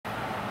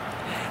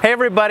Hey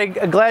everybody,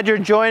 glad you're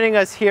joining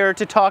us here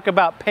to talk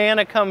about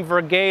Panicum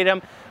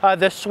virgatum,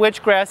 the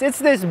switchgrass. It's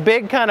this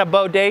big kind of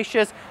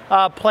bodacious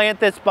plant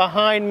that's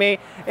behind me,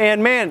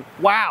 and man,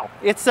 wow,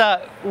 it's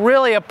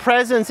really a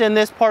presence in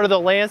this part of the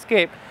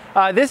landscape.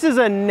 This is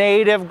a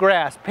native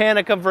grass,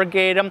 Panicum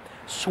virgatum,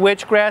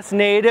 switchgrass,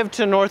 native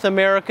to North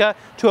America,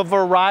 to a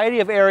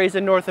variety of areas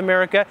in North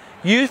America,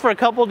 used for a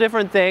couple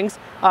different things,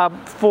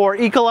 for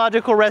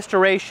ecological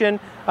restoration,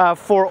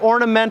 for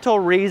ornamental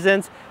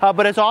reasons,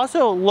 but it's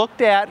also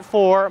looked at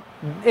for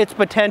its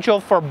potential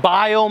for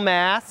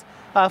biomass,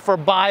 for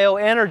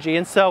bioenergy.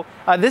 And so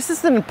this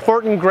is an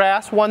important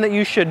grass, one that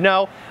you should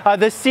know.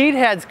 The seed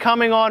heads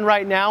coming on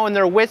right now, and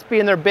they're wispy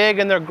and they're big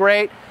and they're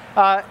great.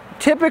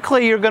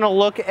 Typically you're going to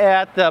look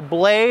at the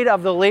blade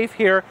of the leaf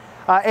here,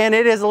 and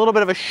it is a little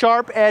bit of a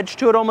sharp edge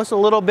to it, almost a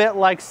little bit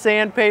like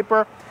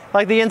sandpaper,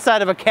 like the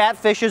inside of a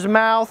catfish's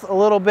mouth a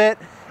little bit.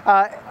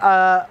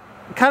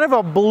 Kind of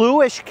a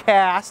bluish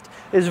cast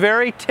is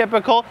very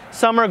typical.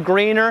 Some are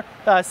greener,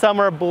 some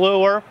are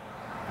bluer.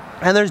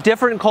 And there's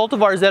different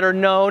cultivars that are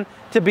known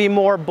to be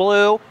more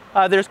blue.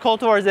 There's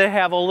cultivars that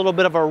have a little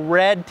bit of a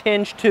red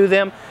tinge to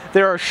them.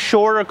 There are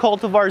shorter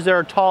cultivars, there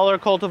are taller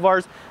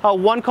cultivars.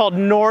 One called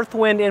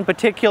Northwind in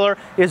particular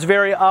is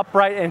very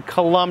upright and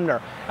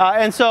columnar.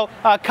 And so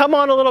come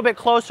on a little bit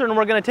closer and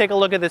we're going to take a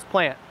look at this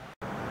plant.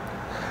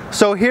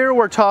 So here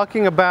we're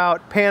talking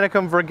about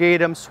Panicum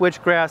virgatum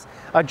switchgrass,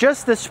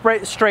 just the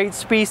straight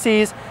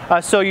species,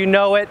 so you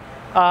know it.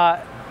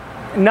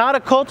 Not a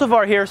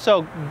cultivar here,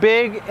 so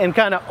big and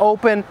kind of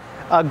open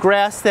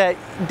grass that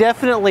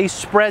definitely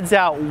spreads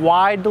out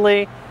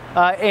widely,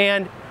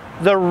 and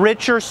the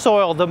richer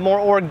soil, the more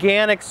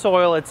organic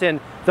soil it's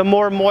in, the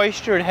more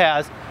moisture it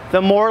has,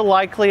 the more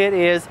likely it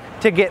is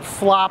to get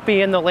floppy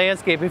in the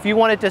landscape. If you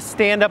want it to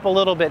stand up a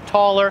little bit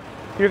taller,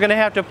 you're going to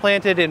have to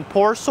plant it in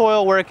poor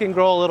soil where it can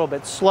grow a little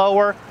bit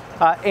slower,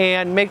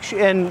 and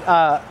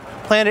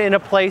plant it in a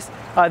place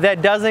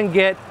that doesn't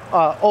get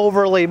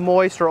overly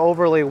moist or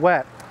overly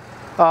wet.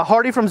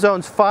 Hardy from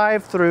zones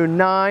 5 through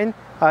 9.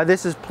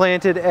 This is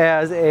planted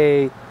as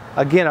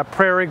again a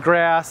prairie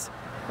grass,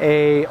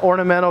 a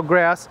ornamental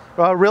grass,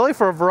 really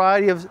for a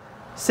variety of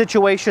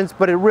situations,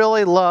 but it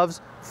really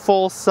loves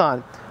full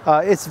sun.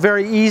 It's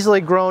very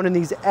easily grown in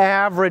these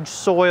average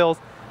soils,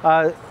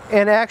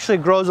 and actually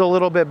grows a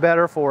little bit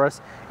better for us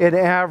in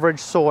average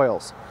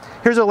soils.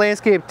 Here's a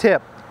landscape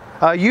tip.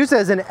 Use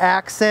as an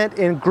accent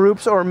in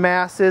groups or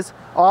masses,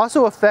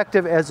 also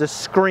effective as a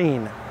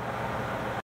screen.